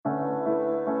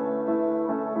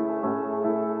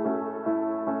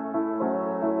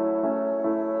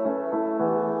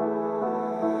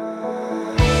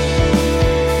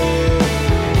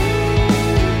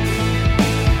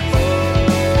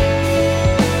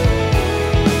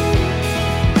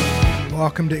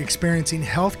Welcome to Experiencing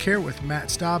Healthcare with Matt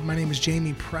Staub. My name is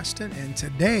Jamie Preston, and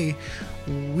today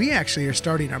we actually are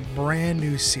starting a brand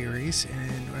new series,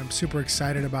 and I'm super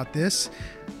excited about this.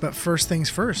 But first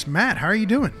things first, Matt, how are you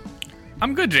doing?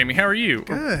 I'm good, Jamie. How are you?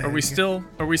 Good. Are we still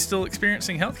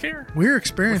experiencing healthcare? We're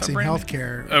experiencing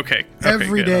healthcare. Okay.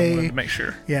 Every good. day. I wanted to make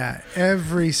sure. Yeah,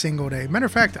 every single day. Matter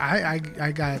of fact, I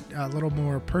got a little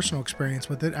more personal experience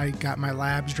with it. I got my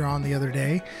labs drawn the other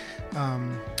day.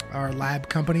 Our lab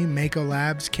company, Mako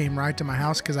Labs, came right to my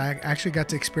house because I actually got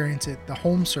to experience it, the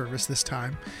home service this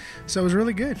time. So it was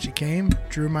really good. She came,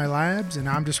 drew my labs, and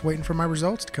I'm just waiting for my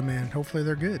results to come in. Hopefully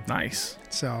they're good. Nice.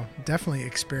 So definitely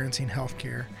experiencing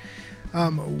healthcare.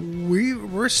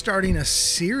 We're starting a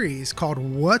series called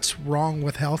What's Wrong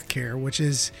with Healthcare, which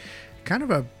is kind of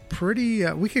a pretty,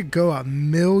 we could go a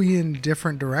million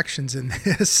different directions in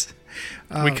this.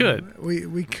 We could.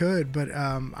 We could, but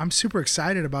I'm super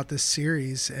excited about this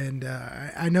series, and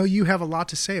I know you have a lot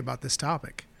to say about this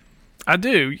topic. I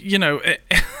do. You know,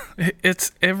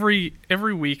 it's every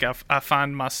week I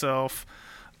find myself,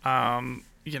 talking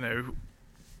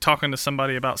to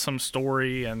somebody about some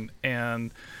story,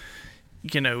 and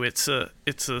you know, it's a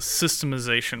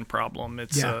systemization problem.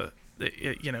 It's a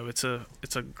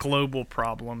global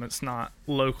problem. It's not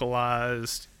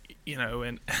localized.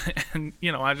 And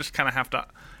I just kind of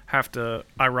have to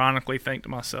ironically think to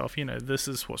myself, this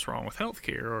is what's wrong with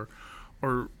healthcare,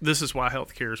 or this is why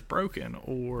healthcare is broken,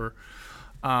 or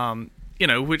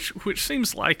which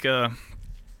seems like a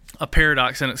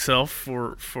paradox in itself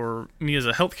for me as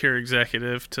a healthcare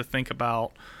executive to think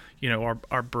about,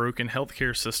 our broken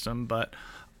healthcare system. But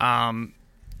I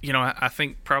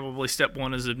think probably step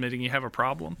one is admitting you have a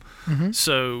problem. Mm-hmm.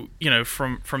 So,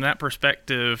 from that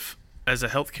perspective, as a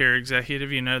healthcare executive,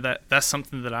 that's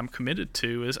something that I'm committed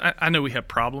to. Is I know we have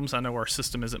problems. I know our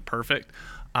system isn't perfect,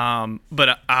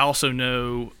 but I also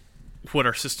know what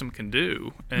our system can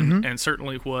do, and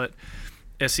certainly what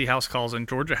SC House Calls and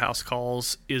Georgia House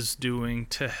Calls is doing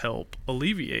to help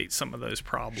alleviate some of those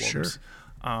problems. Sure.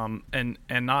 And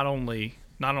not only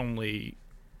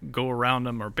go around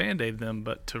them or Band-Aid them,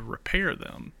 but to repair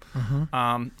them.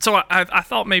 Mm-hmm. So I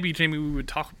thought maybe, Jamie, we would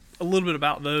talk a little bit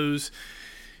about those,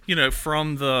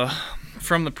 from the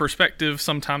perspective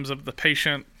sometimes of the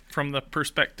patient, from the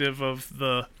perspective of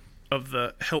the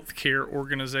healthcare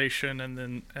organization, and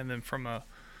then from a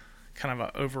kind of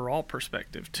an overall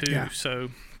perspective too. Yeah.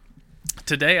 So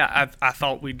today I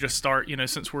thought we'd just start,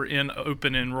 since we're in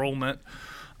open enrollment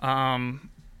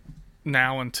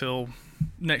now until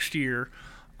next year,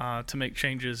 to make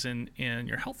changes in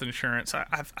your health insurance.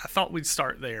 I thought we'd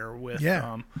start there with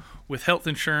health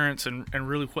insurance and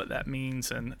really what that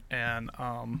means and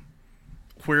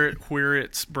where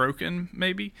it's broken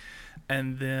maybe,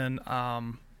 and then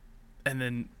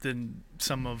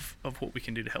some of what we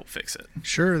can do to help fix it.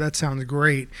 Sure, that sounds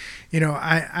great.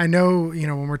 I know,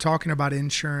 when we're talking about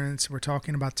insurance, we're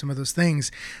talking about some of those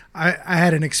things. I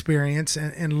had an experience,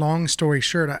 and long story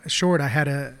short, I had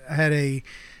a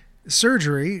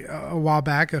surgery a while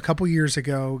back, a couple years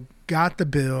ago. Got the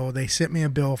bill. They sent me a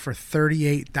bill for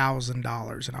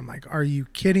 $38,000, and I'm like, "Are you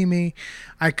kidding me?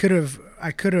 I could have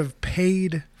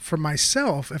paid for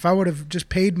myself. If I would have just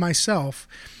paid myself,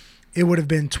 it would have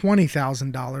been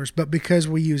 $20,000. But because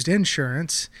we used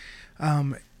insurance,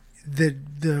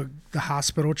 the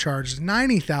hospital charged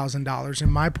 $90,000,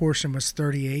 and my portion was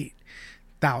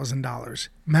 $38,000.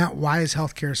 Matt, why is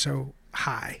healthcare so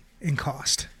high in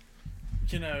cost?"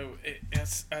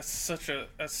 That's such a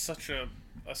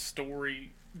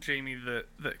story, Jamie, that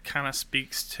kind of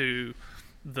speaks to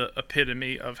the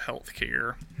epitome of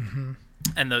healthcare, mm-hmm.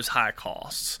 and those high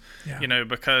costs. Yeah.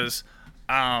 Because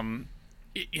the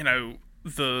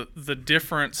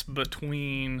difference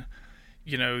between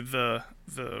the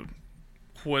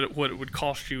what it would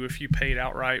cost you if you paid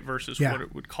outright versus what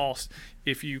it would cost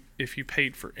if you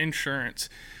paid for insurance,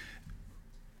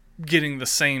 getting the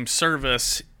same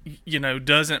service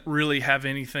doesn't really have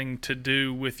anything to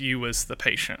do with you as the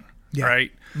patient,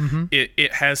 right? Mm-hmm.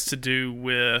 It has to do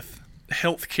with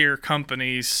healthcare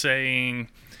companies saying,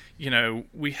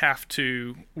 we have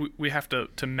to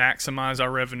maximize our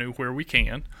revenue where we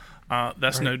can.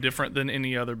 That's right. No different than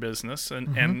any other business,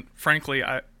 and frankly,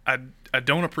 I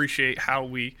don't appreciate how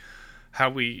we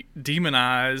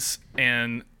demonize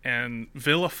and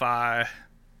vilify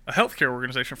a healthcare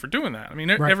organization for doing that. I mean,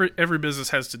 right. every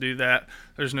business has to do that.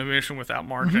 There's no mission without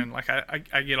margin. Mm-hmm. Like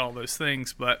I get all those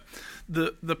things, but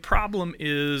the problem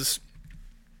is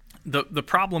the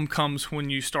problem comes when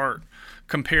you start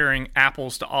comparing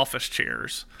apples to office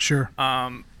chairs. Sure.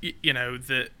 That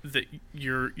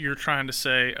you're trying to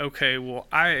say, okay, well,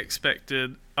 I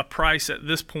expected a price at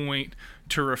this point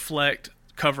to reflect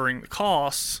covering the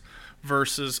costs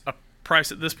versus a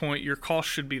price. At this point, your cost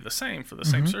should be the same for the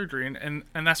same surgery, and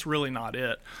that's really not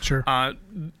it. Sure.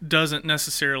 Doesn't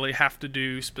necessarily have to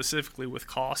do specifically with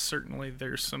cost. Certainly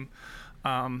there's some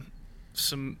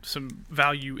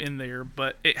value in there,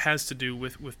 but it has to do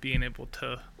with being able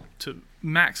to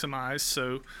maximize.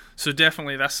 So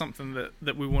definitely that's something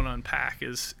that we want to unpack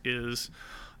is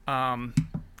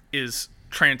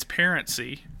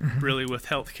transparency really with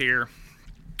healthcare.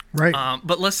 Right.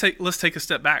 But let's take a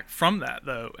step back from that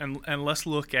though, and let's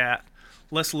look at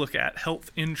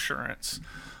health insurance.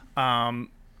 And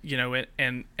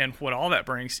what all that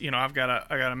brings. I've got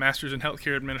a master's in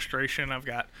healthcare administration. I've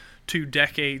got 2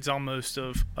 decades almost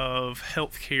of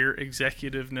healthcare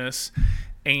executiveness,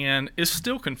 and it's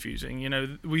still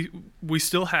confusing. We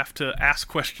still have to ask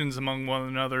questions among one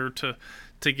another to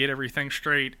get everything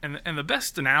straight. And the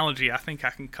best analogy I think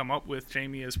I can come up with,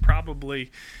 Jamie, is probably,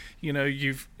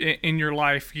 you've in your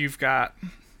life you've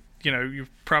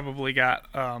probably got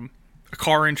a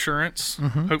car insurance.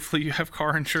 Hopefully you have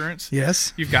car insurance.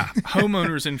 Yes. You've got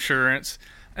homeowners insurance,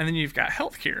 and then you've got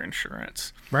healthcare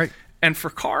insurance. Right. And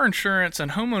for car insurance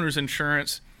and homeowners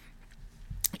insurance,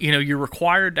 you're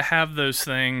required to have those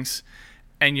things,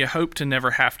 and you hope to never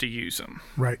have to use them.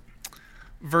 Right.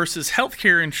 Versus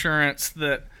healthcare insurance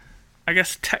that I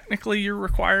guess technically you're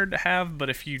required to have, but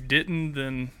if you didn't,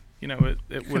 then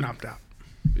it would opt out.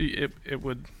 It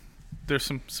would. There's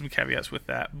some caveats with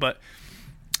that, but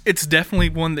it's definitely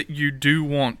one that you do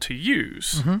want to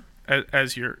use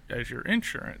as your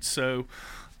insurance. So,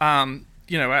 I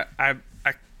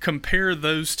compare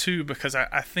those two because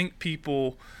I think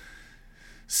people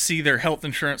see their health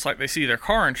insurance like they see their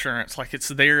car insurance, like it's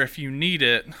there if you need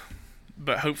it,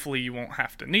 but hopefully you won't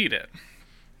have to need it.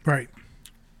 Right.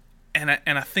 And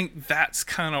I think that's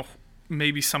kind of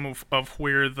maybe some of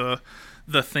where the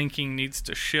thinking needs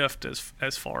to shift as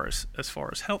far as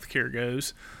healthcare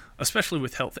goes, especially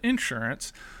with health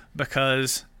insurance,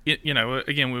 because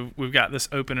again we've got this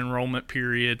open enrollment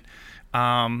period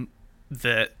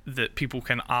that people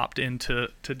can opt into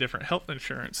different health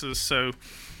insurances. So,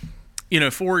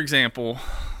 for example,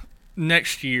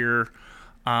 next year,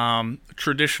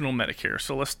 traditional Medicare.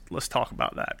 So let's talk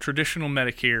about that. Traditional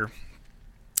Medicare,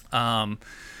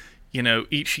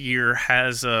 each year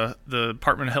has the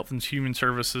Department of Health and Human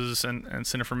Services and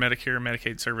Center for Medicare and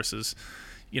Medicaid Services.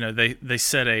 They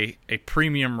set a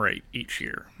premium rate each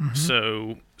year.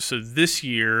 So this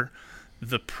year,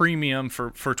 the premium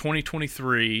for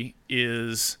 2023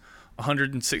 is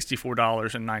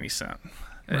 $164.90.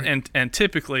 Right. And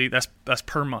typically that's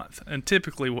per month. And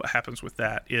typically what happens with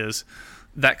that is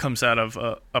that comes out of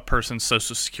a person's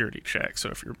Social Security check. So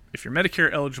if you're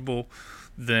Medicare eligible,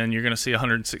 then you're going to see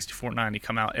 $164.90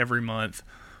 come out every month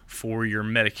for your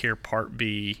Medicare Part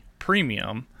B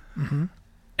premium.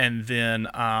 And then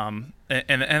and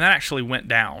that actually went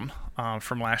down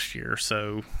from last year.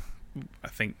 So I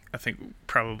think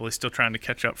probably still trying to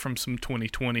catch up from some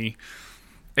 2020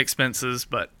 expenses,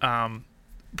 but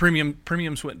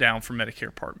premiums went down for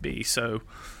Medicare Part B. So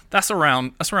that's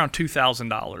around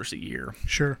 $2,000 a year.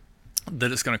 Sure.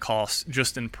 That it's going to cost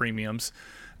just in premiums.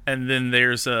 And then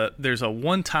there's a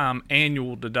one-time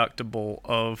annual deductible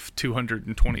of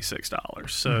 $226.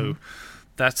 So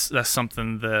that's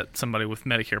something that somebody with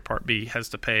Medicare Part B has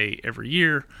to pay every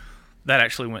year. That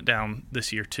actually went down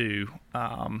this year too,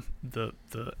 the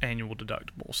annual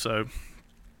deductible. So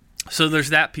there's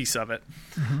that piece of it,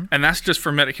 and that's just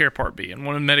for Medicare Part B. And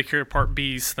one of Medicare Part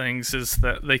B's things is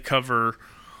that they cover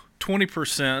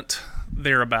 20%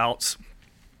 thereabouts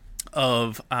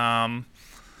of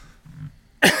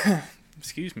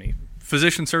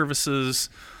physician services,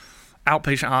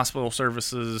 outpatient hospital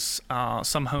services,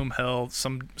 some home health,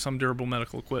 some durable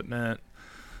medical equipment,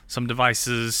 some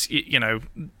devices.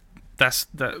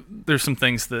 There's some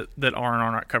things that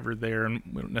are not covered there, and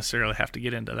we don't necessarily have to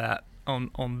get into that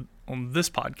on this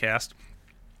podcast,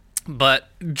 but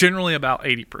generally about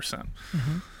 80%.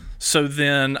 So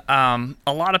then a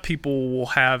lot of people will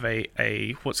have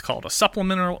a what's called a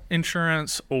supplemental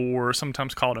insurance, or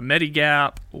sometimes called a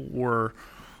Medigap, or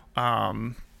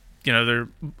there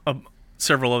are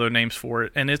several other names for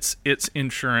it, and it's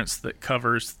insurance that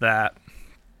covers that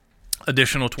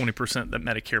additional 20% that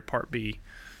Medicare Part B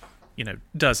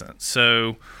doesn't.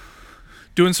 So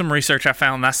doing some research, I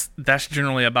found that's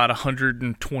generally about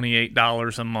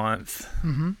 $128 a month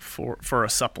for a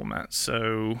supplement.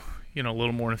 So a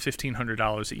little more than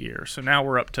 $1,500 a year. So now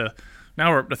we're up to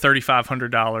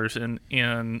 $3,500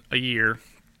 in a year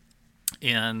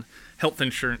in health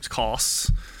insurance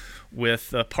costs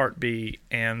with the Part B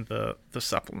and the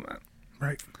supplement.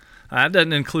 Right. That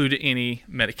doesn't include any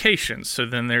medications. So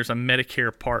then there's a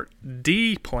Medicare Part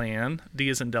D plan. D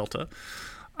is in Delta.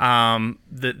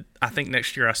 That I think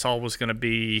next year I saw was going to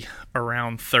be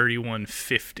around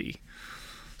 $3,150.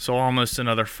 So almost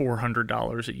another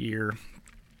 $400 a year.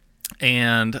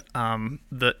 And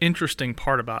the interesting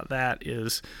part about that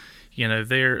is,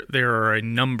 there are a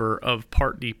number of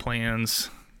Part D plans.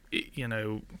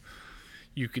 You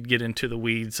could get into the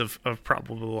weeds of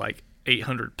probably like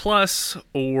 800 plus,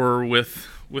 or with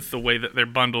the way that they're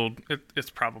bundled, it's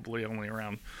probably only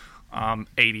around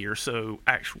 80 or so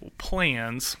actual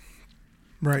plans,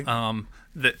 right?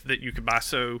 That you could buy.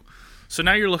 So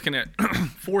now you're looking at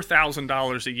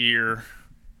 $4,000 a year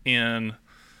in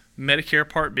Medicare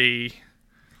Part B,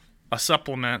 a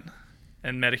supplement,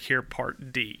 and Medicare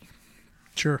Part D.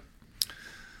 Sure.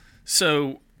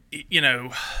 So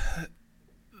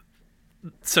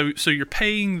So you're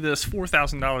paying this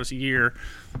 $4,000 a year,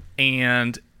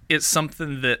 and it's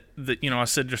something that I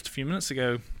said just a few minutes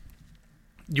ago,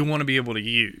 you want to be able to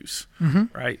use,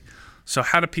 right? So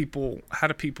how do people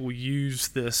use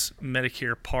this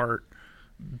Medicare Part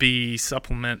B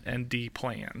supplement and D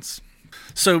plans?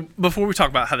 So before we talk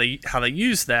about how they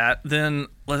use that, then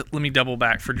let me double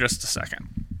back for just a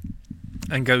second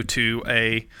and go to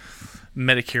a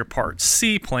Medicare Part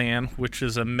C plan, which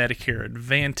is a Medicare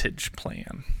Advantage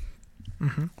plan.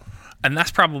 Mm-hmm. And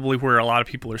that's probably where a lot of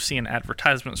people are seeing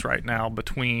advertisements right now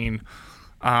between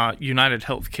United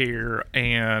Healthcare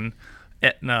and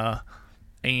Aetna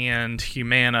and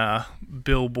Humana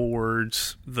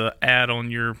billboards, the ad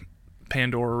on your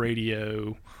Pandora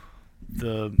radio,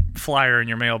 the flyer in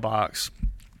your mailbox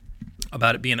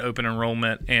about it being open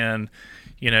enrollment. And,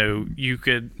 you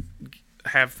could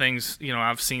have things,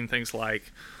 I've seen things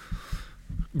like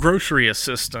grocery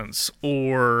assistance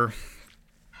or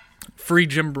free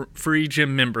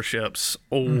gym memberships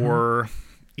or,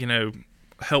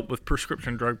 help with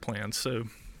prescription drug plans. So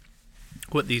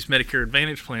what these Medicare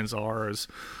Advantage plans are is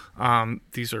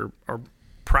these are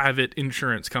private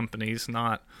insurance companies,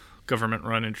 not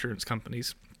government-run insurance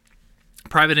companies.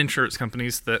 Private insurance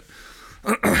companies that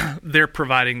they're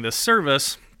providing this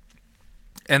service,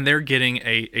 and they're getting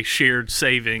a shared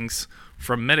savings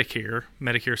from Medicare.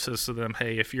 Medicare says to them,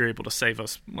 hey, if you're able to save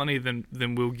us money, then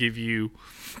we'll give you,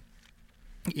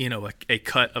 a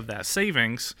cut of that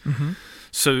savings. Mm-hmm.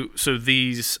 So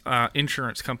these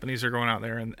insurance companies are going out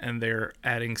there and they're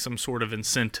adding some sort of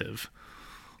incentive,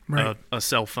 right? A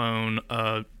cell phone,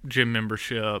 a gym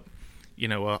membership,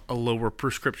 a lower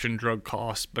prescription drug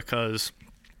cost, because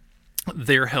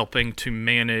they're helping to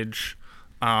manage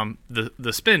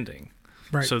the spending.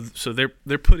 Right. So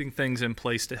they're putting things in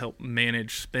place to help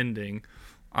manage spending,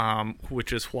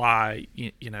 which is why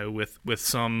with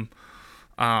some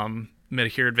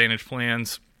Medicare Advantage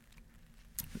plans,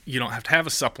 you don't have to have a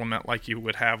supplement like you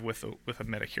would have with a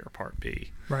Medicare Part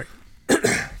B. Right.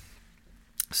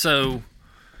 So,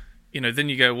 then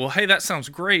you go, well, hey, that sounds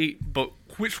great, but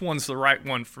which one's the right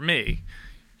one for me?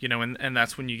 And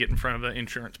that's when you get in front of an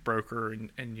insurance broker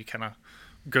and you kind of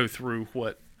go through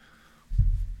what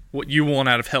you want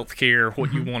out of healthcare,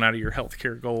 what you want out of your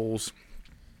healthcare goals,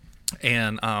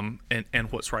 and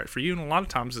what's right for you. And a lot of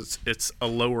times it's a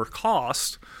lower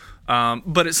cost,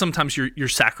 but sometimes you're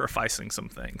sacrificing some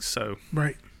things. So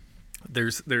right,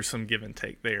 there's some give and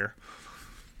take there.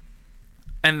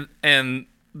 And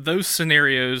those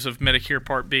scenarios of Medicare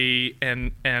Part B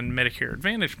and Medicare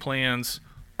Advantage plans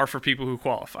are for people who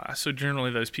qualify. So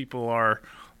generally those people are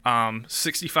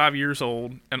 65 years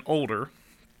old and older,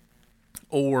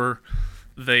 or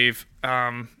they've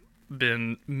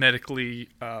been medically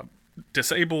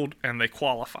disabled and they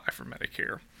qualify for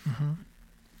Medicare. Mm-hmm.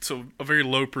 So a very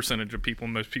low percentage of people,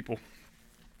 most people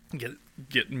get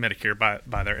Medicare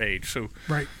by their age. So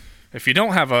right, if you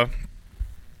don't have a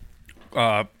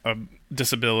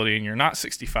disability and you're not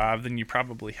 65, then you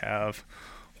probably have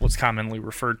what's commonly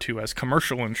referred to as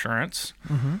commercial insurance.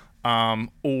 Mm-hmm.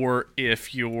 Or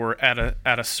if you're at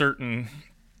a certain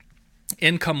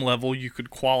income level, you could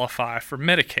qualify for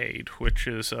Medicaid, which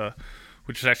is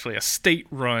actually a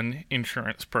state-run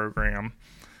insurance program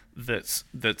that's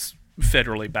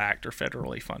federally backed or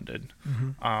federally funded.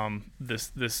 Mm-hmm.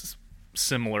 This is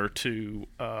similar to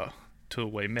the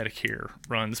way Medicare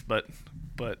runs, but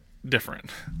different.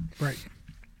 Right.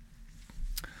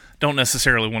 Don't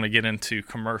necessarily want to get into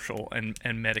commercial and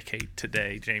Medicaid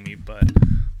today, Jamie, but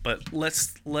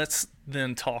let's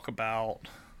then talk about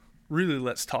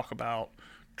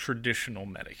traditional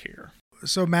Medicare.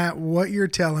 So Matt, what you're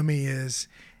telling me is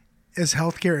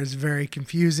healthcare is very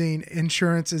confusing.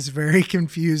 Insurance is very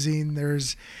confusing.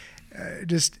 There's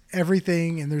just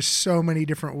everything. And there's so many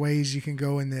different ways you can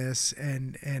go in this.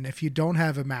 And if you don't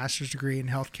have a master's degree in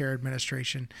healthcare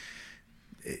administration,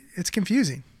 it's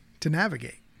confusing to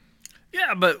navigate.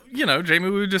 Yeah, but, Jamie,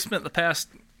 we just spent the past,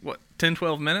 10,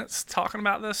 12 minutes talking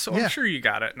about this, so I'm sure you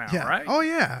got it now, right? Oh,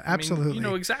 yeah, absolutely. I mean, you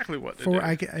know exactly what to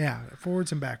do.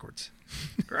 Forwards and backwards.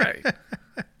 Right.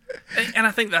 And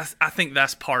I think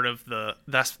that's part of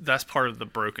that's part of the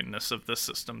brokenness of the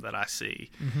system that I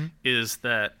see, is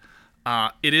that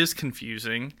it is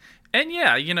confusing. And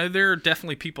there are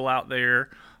definitely people out there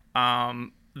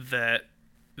that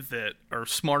are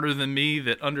smarter than me,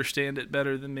 that understand it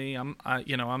better than me.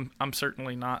 I'm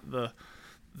certainly not the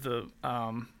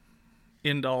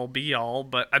end all be all,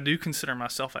 but I do consider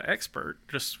myself an expert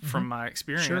just from my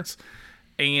experience. Sure.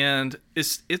 And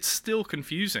it's still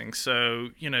confusing. So,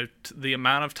 the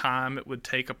amount of time it would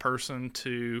take a person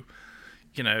to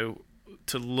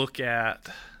look at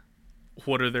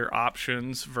what are their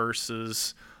options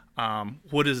versus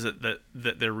what is it that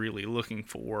they're really looking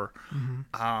for.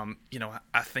 I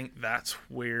think that's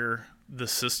where the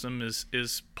system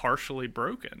is partially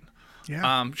broken.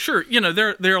 Yeah. Sure.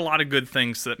 There are a lot of good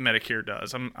things that Medicare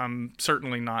does. I'm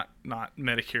certainly not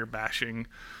Medicare bashing,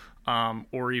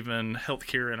 or even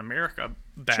healthcare in America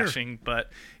bashing, sure.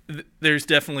 But there's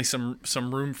definitely some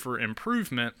room for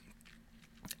improvement.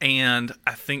 And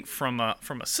I think from a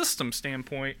system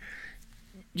standpoint,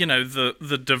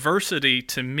 the diversity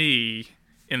to me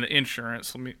in the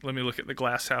insurance, let me look at the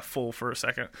glass half full for a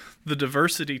second. The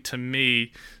diversity to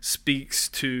me speaks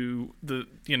to the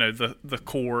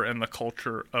core and the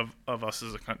culture of us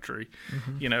as a country.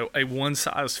 A one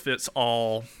size fits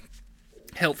all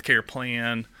healthcare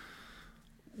plan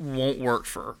won't work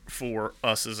for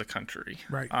us as a country.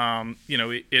 Right.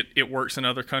 It works in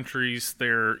other countries.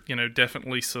 There,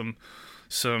 definitely some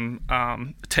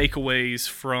takeaways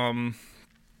from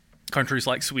countries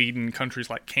like Sweden, countries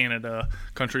like Canada,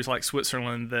 countries like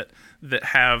Switzerland that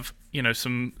have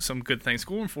some good things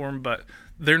going for them, but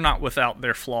they're not without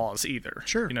their flaws either.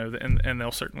 Sure. And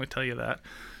they'll certainly tell you that.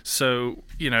 So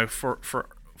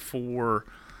for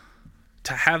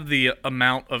to have the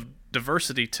amount of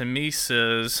diversity to me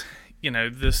says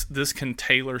this can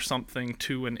tailor something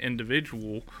to an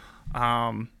individual.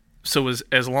 So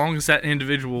as long as that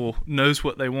individual knows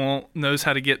what they want, knows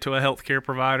how to get to a healthcare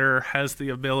provider, has the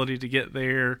ability to get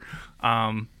there,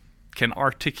 can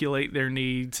articulate their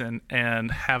needs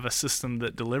and have a system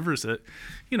that delivers it,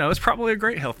 it's probably a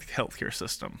great healthcare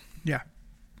system. Yeah.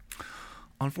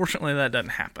 Unfortunately, that doesn't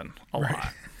happen a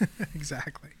lot.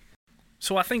 Exactly.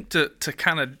 So I think to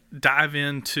kind of dive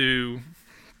into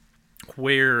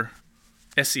where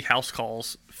SC House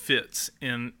Calls fits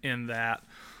in that,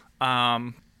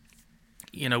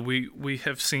 we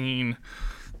have seen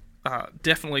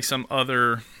definitely some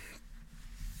other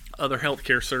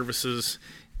healthcare services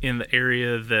in the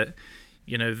area that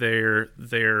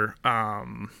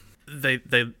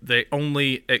they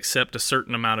only accept a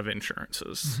certain amount of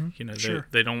insurances. Sure.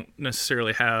 They don't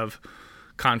necessarily have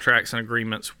contracts and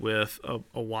agreements with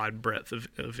a wide breadth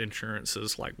of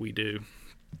insurances like we do.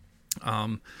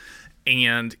 And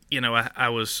I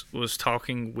was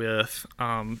talking with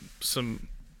some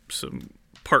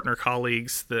partner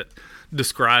colleagues that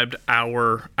described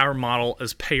our model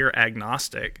as payer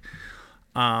agnostic,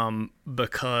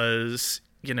 because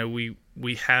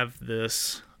we have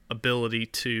this ability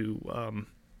to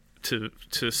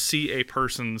see a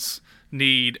person's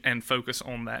need and focus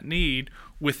on that need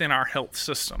within our health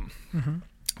system,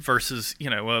 versus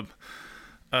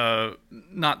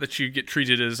not that you get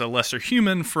treated as a lesser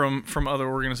human from other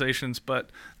organizations, but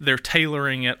they're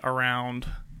tailoring it around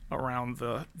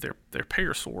their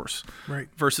payer source. Right.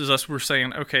 Versus us, we're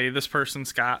saying, okay, this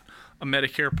person's got a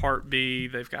Medicare Part B,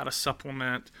 they've got a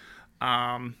supplement,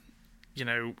 and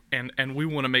we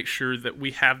want to make sure that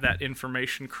we have that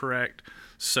information correct,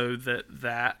 so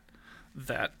that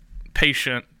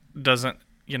patient doesn't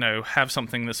have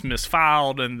something that's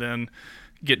misfiled and then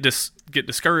get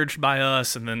discouraged by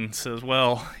us and then says,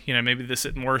 well, maybe this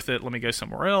isn't worth it, let me go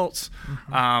somewhere else.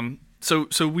 So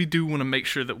we do want to make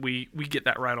sure that we get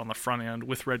that right on the front end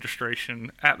with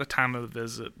registration at the time of the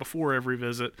visit, before every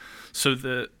visit, so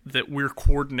that we're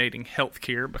coordinating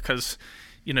healthcare, because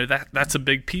that's a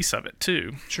big piece of it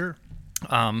too. Sure.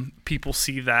 People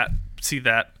see that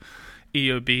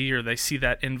EOB, or they see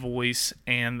that invoice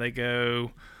and they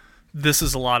go, this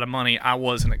is a lot of money, I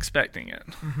wasn't expecting it.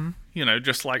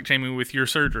 Just like Jamie with your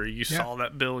surgery, you saw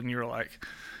that bill and you were like,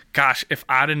 gosh, if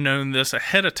I'd have known this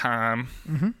ahead of time,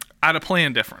 I'd have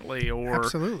planned differently, or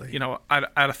Absolutely. I'd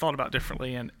have thought about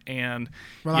differently, and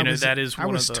Well, that is one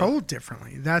I was of the told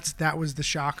differently. That was the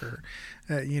shocker.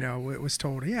 It was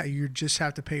told, yeah, you just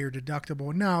have to pay your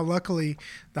deductible. No, luckily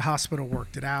the hospital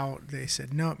worked it out. They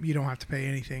said, nope, you don't have to pay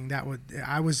anything.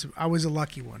 I was a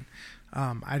lucky one.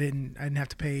 I didn't have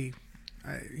to pay,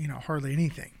 hardly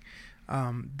anything,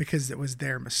 because it was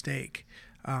their mistake,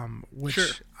 which Sure.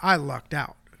 I lucked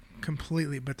out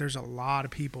completely. But there's a lot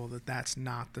of people that's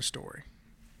not the story.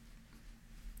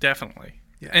 Definitely.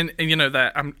 Yeah. And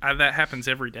that happens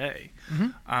every day.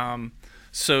 Mm-hmm.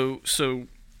 So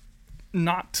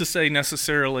not to say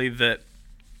necessarily that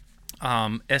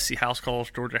SC House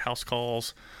Calls, Georgia House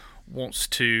Calls wants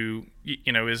to,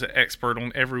 is an expert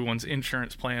on everyone's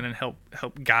insurance plan and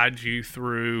help guide you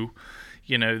through,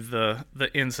 the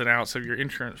ins and outs of your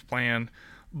insurance plan.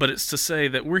 But it's to say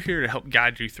that we're here to help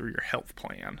guide you through your health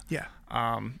plan. Yeah.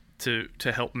 To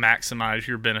help maximize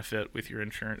your benefit with your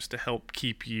insurance, to help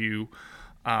keep you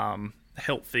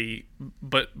healthy,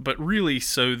 but really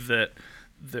so that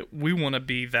we want to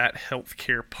be that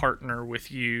healthcare partner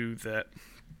with you that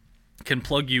can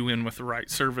plug you in with the right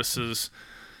services,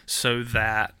 so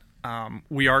that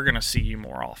we are going to see you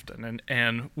more often,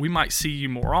 and we might see you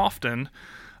more often,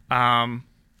 and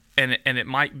it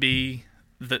might be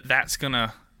that's going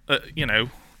to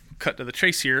cut to the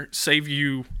chase here, save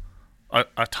you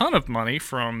a ton of money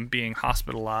from being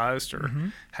hospitalized or Mm-hmm.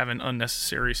 having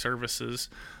unnecessary services,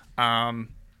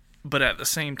 but at the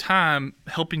same time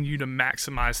helping you to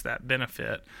maximize that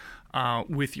benefit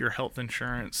with your health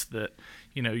insurance that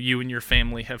you and your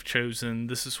family have chosen.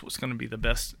 This is what's going to be the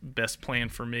best plan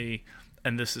for me,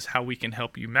 and this is how we can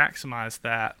help you maximize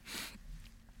that.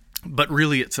 But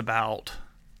really, it's about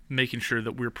making sure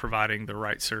that we're providing the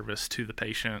right service to the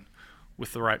patient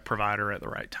with the right provider at the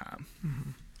right time. Mm-hmm.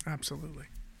 Absolutely.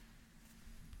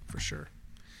 For sure.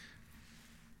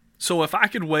 So if I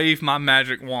could wave my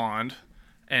magic wand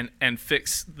and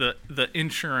fix the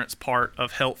insurance part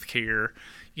of healthcare,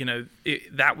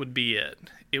 that would be it.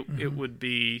 It would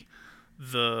be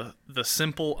the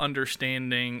simple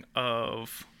understanding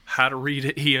of how to read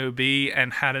an EOB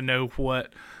and how to know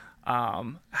what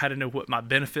my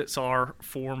benefits are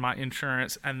for my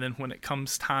insurance, and then when it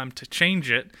comes time to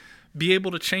change it, be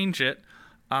able to change it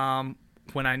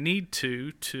when I need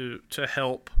to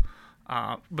help,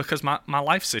 because my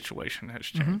life situation has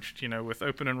changed, with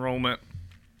open enrollment,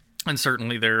 and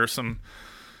certainly there are some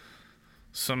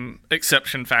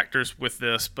exception factors with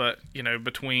this, but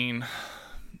between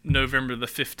November the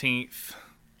 15th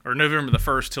or November the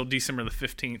 1st till December the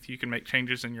 15th, you can make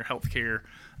changes in your health care,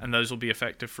 and those will be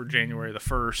effective for January the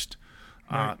 1st,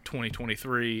 Right.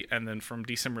 2023, and then from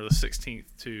December the 16th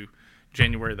to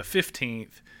January the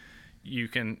 15th, you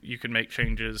can make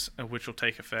changes, which will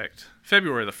take effect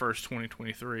February the 1st,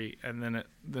 2023, and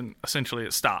then essentially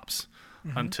it stops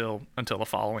until the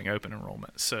following open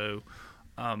enrollment. So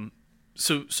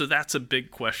that's a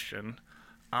big question,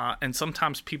 and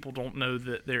sometimes people don't know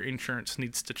that their insurance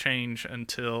needs to change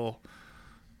until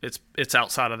it's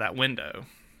outside of that window.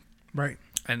 Right.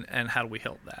 And how do we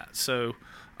help that? So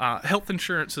health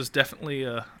insurance is definitely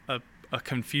a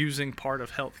confusing part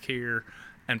of healthcare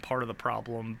and part of the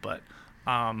problem, but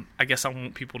I guess I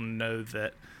want people to know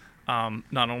that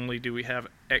not only do we have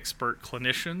expert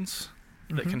clinicians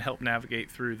that can help navigate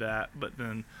through that, but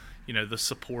then the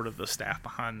support of the staff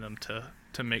behind them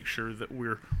to make sure that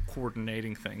we're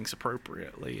coordinating things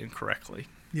appropriately and correctly.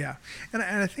 Yeah, and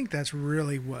I think that's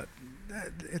really what,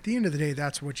 at the end of the day,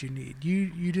 that's what you need.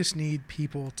 You just need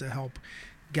people to help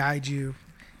guide you,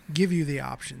 give you the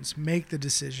options, make the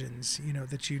decisions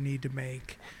that you need to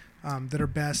make,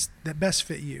 that best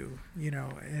fit you.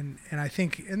 And I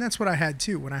think, and that's what I had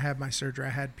too when I had my surgery. I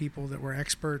had people that were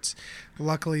experts.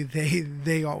 Luckily,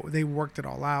 they worked it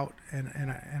all out,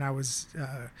 and I was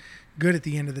good at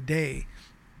the end of the day.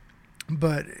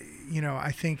 But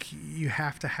I think you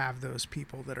have to have those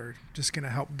people that are just going to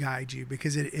help guide you,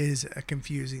 because it is a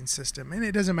confusing system, and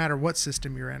it doesn't matter what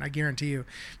system you're in. I guarantee you,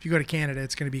 if you go to Canada,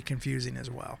 it's going to be confusing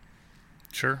as well.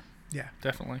 Sure. Yeah,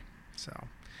 Definitely. so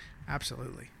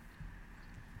absolutely.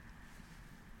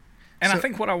 And I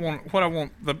think what I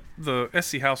want the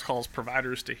SC House Calls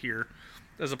providers to hear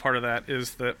as a part of that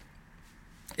is that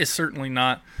it's certainly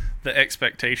not the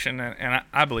expectation, and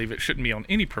I believe it shouldn't be on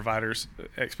any provider's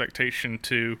expectation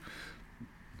to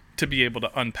be able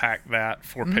to unpack that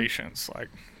for patients. Like,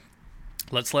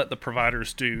 let's let the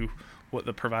providers do what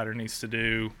the provider needs to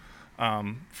do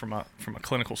from a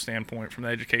clinical standpoint, from the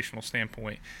educational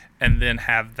standpoint, and then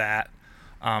have that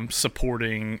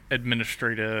supporting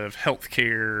administrative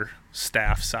healthcare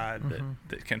staff side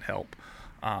that can help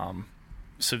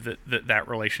so that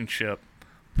relationship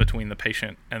between the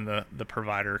patient and the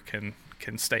provider can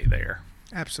stay there.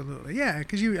 Absolutely. Yeah,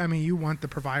 because you want the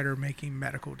provider making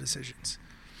medical decisions,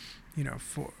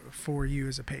 for you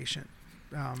as a patient.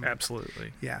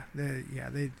 Absolutely. Yeah.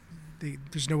 They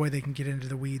there's no way they can get into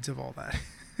the weeds of all that.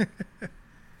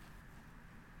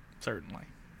 Certainly.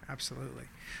 Absolutely.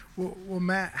 Well,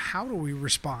 Matt, how do we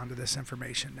respond to this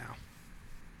information now?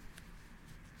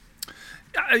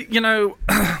 I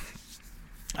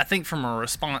think from a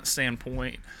response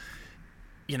standpoint,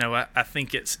 I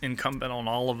think it's incumbent on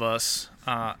all of us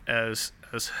as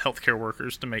healthcare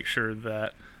workers to make sure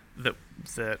that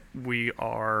we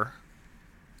are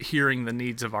hearing the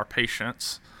needs of our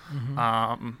patients,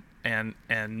 and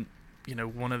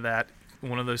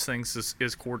one of those things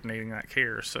is coordinating that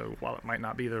care. So while it might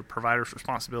not be the provider's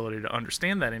responsibility to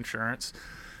understand that insurance,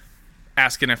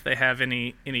 asking if they have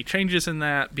any changes in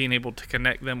that, being able to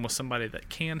connect them with somebody that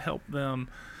can help them.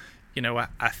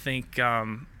 I think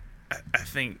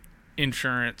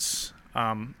insurance,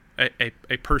 a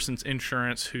person's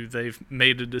insurance who they've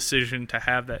made a decision to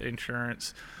have that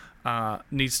insurance,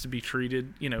 needs to be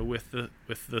treated, with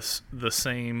the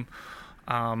same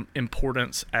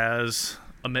importance as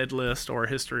a med list or a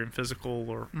history and physical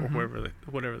or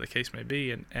whatever the case may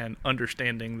be, and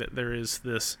understanding that there is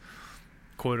this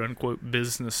quote unquote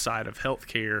business side of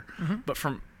healthcare,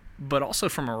 but also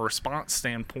from a response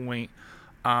standpoint,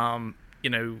 a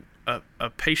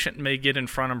patient may get in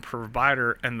front of a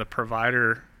provider, and the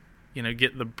provider,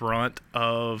 get the brunt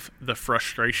of the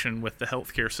frustration with the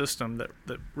healthcare system that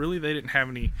really they didn't have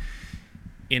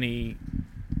any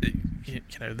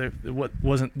what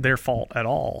wasn't their fault at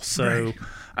all. So right.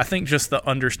 I think just the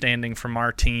understanding from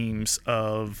our teams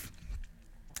of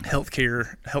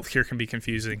healthcare can be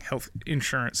confusing, health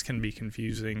insurance can be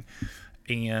confusing,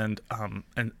 and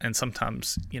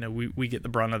sometimes we get the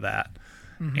brunt of that.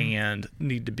 And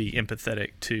need to be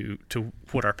empathetic to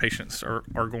what our patients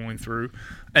are going through,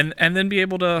 and then be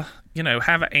able to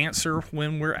have an answer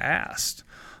when we're asked.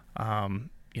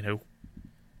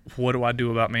 What do I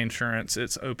do about my insurance?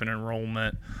 It's open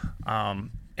enrollment,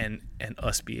 and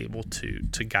us be able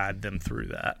to guide them through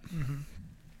that.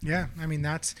 Yeah,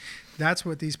 that's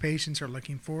what these patients are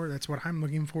looking for. That's what I'm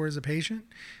looking for as a patient.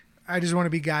 I just want to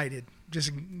be guided.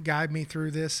 Just guide me through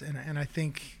this, and I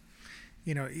think.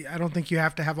 I don't think you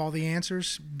have to have all the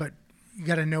answers, but you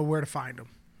got to know where to find them.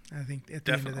 I think at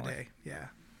the end of the day. Yeah,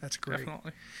 that's great.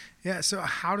 Definitely. Yeah, so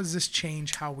how does this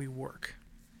change how we work?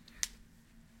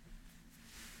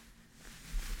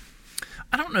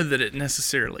 I don't know that it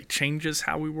necessarily changes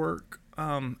how we work.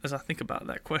 As I think about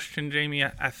that question, Jamie,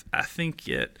 I think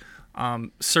it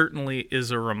certainly is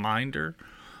a reminder.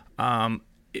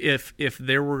 If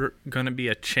there were going to be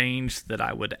a change that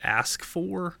I would ask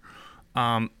for,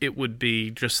 it would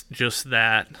be just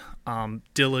that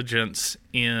diligence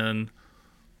in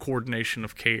coordination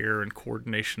of care and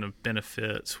coordination of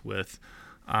benefits with,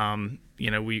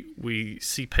 we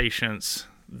see patients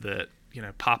that,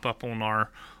 pop up on our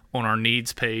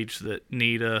needs page that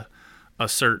need a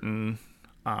certain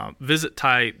visit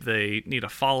type. They need a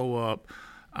follow-up,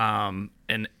 and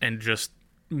just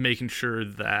making sure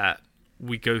that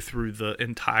we go through the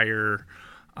entire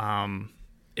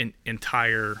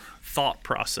thought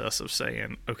process of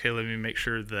saying, okay, let me make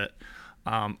sure that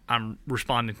I'm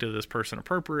responding to this person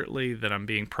appropriately, that I'm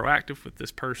being proactive with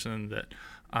this person, that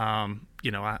I'm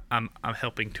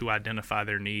helping to identify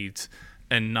their needs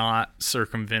and not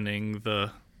circumventing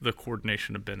the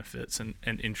coordination of benefits and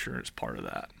insurance part of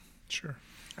that. Sure,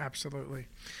 absolutely.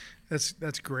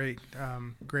 That's great.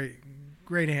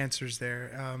 Great answers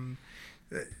there.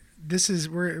 This is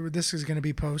going to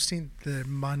be posting the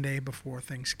Monday before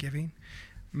Thanksgiving.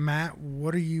 Matt,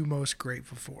 what are you most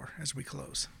grateful for as we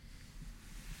close?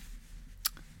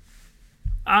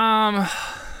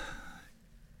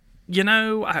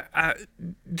 Jamie,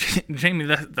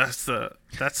 that's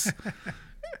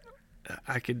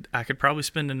I could probably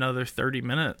spend another 30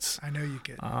 minutes. I know you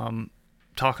could.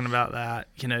 Talking about that.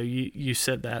 You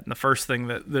said that, and the first thing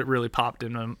that really popped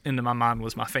into my mind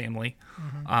was my family.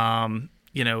 And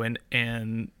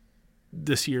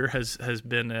this year has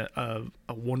been a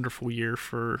wonderful year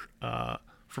for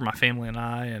my family and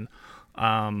I, and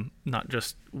not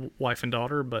just wife and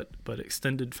daughter, but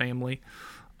extended family.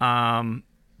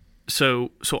 So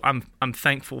I'm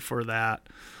thankful for that.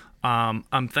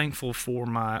 I'm thankful for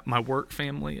my work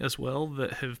family as well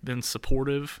that have been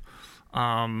supportive.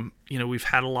 We've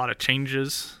had a lot of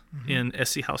changes in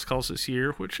SC House Calls this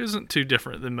year, which isn't too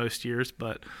different than most years,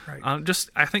 but right.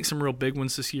 I think some real big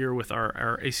ones this year with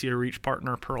our ACO REACH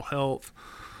partner, Pearl Health,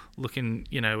 looking,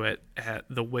 at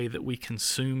the way that we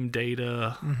consume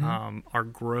data, our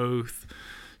growth.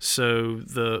 So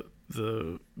the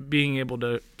being able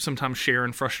to sometimes share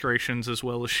in frustrations as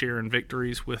well as share in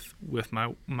victories with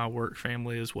my work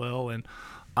family as well. And,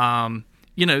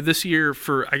 this year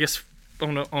I guess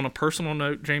on a personal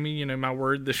note, Jamie, my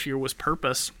word this year was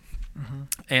purpose.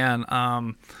 And,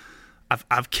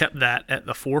 I've kept that at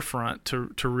the forefront to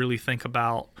really think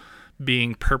about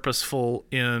being purposeful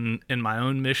in my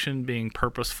own mission, being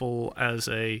purposeful as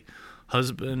a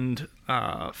husband,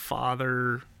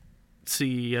 father,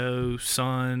 CEO,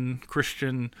 son,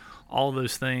 Christian, all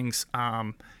those things,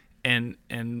 and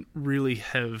really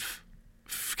have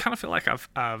kind of feel like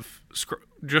I've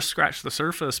just scratched the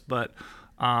surface, but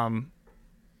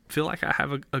feel like I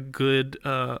have a good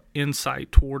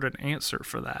insight toward an answer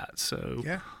for that. So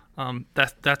yeah.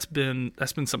 That's been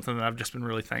something that I've just been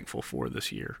really thankful for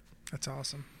this year. That's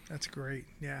awesome. That's great.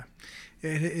 Yeah,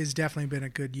 it has definitely been a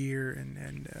good year,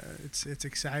 and it's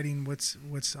exciting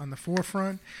what's on the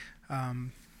forefront.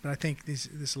 But I think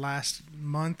this last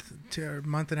month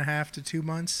and a half to 2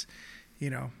 months,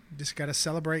 just got to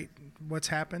celebrate what's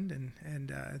happened,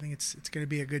 and I think it's going to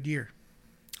be a good year.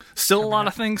 Still a lot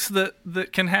of things that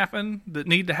can happen, that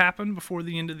need to happen before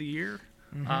the end of the year.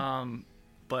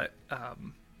 But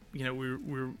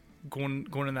we're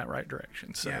going in that right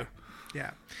direction. So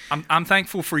yeah. I'm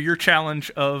thankful for your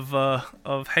challenge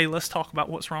of hey, let's talk about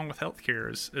what's wrong with healthcare,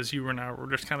 as you and I were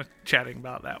just kind of chatting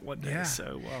about that one day. Yeah.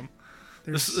 So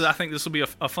I think this will be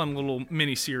a fun little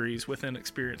mini series within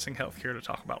Experiencing Healthcare to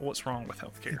talk about what's wrong with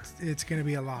healthcare. It's going to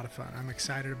be a lot of fun. I'm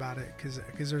excited about it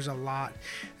because there's a lot.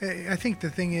 I think the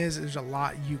thing is, there's a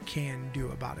lot you can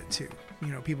do about it too.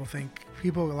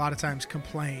 People a lot of times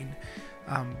complain,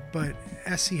 but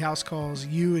SC House Calls,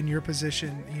 you in your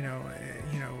position,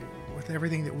 with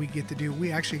everything that we get to do,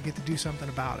 we actually get to do something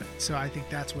about it. So I think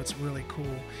that's what's really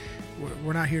cool.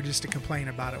 We're not here just to complain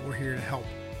about it. We're here to help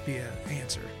be an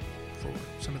answer for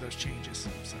some of those changes.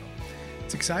 So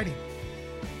it's exciting.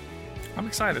 I'm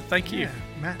excited. Thank you. Yeah,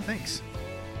 Matt, thanks.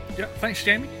 Yeah, thanks,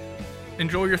 Jamie.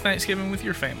 Enjoy your Thanksgiving with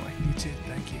your family. You too.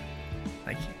 Thank you.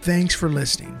 Thank you. Thanks for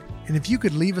listening. And if you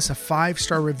could leave us a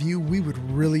 5-star review, we would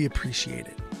really appreciate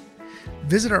it.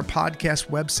 Visit our podcast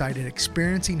website at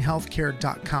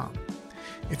experiencinghealthcare.com.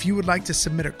 If you would like to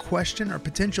submit a question or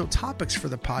potential topics for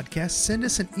the podcast, send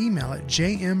us an email at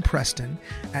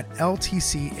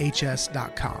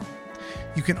jmpreston@ltchs.com.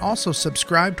 You can also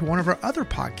subscribe to one of our other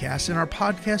podcasts in our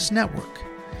podcast network,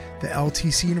 the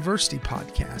LTC University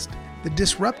Podcast, the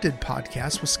Disrupted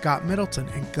Podcast with Scott Middleton,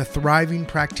 and the Thriving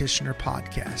Practitioner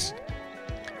Podcast.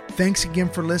 Thanks again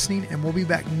for listening, and we'll be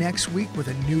back next week with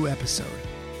a new episode.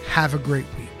 Have a great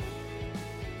week.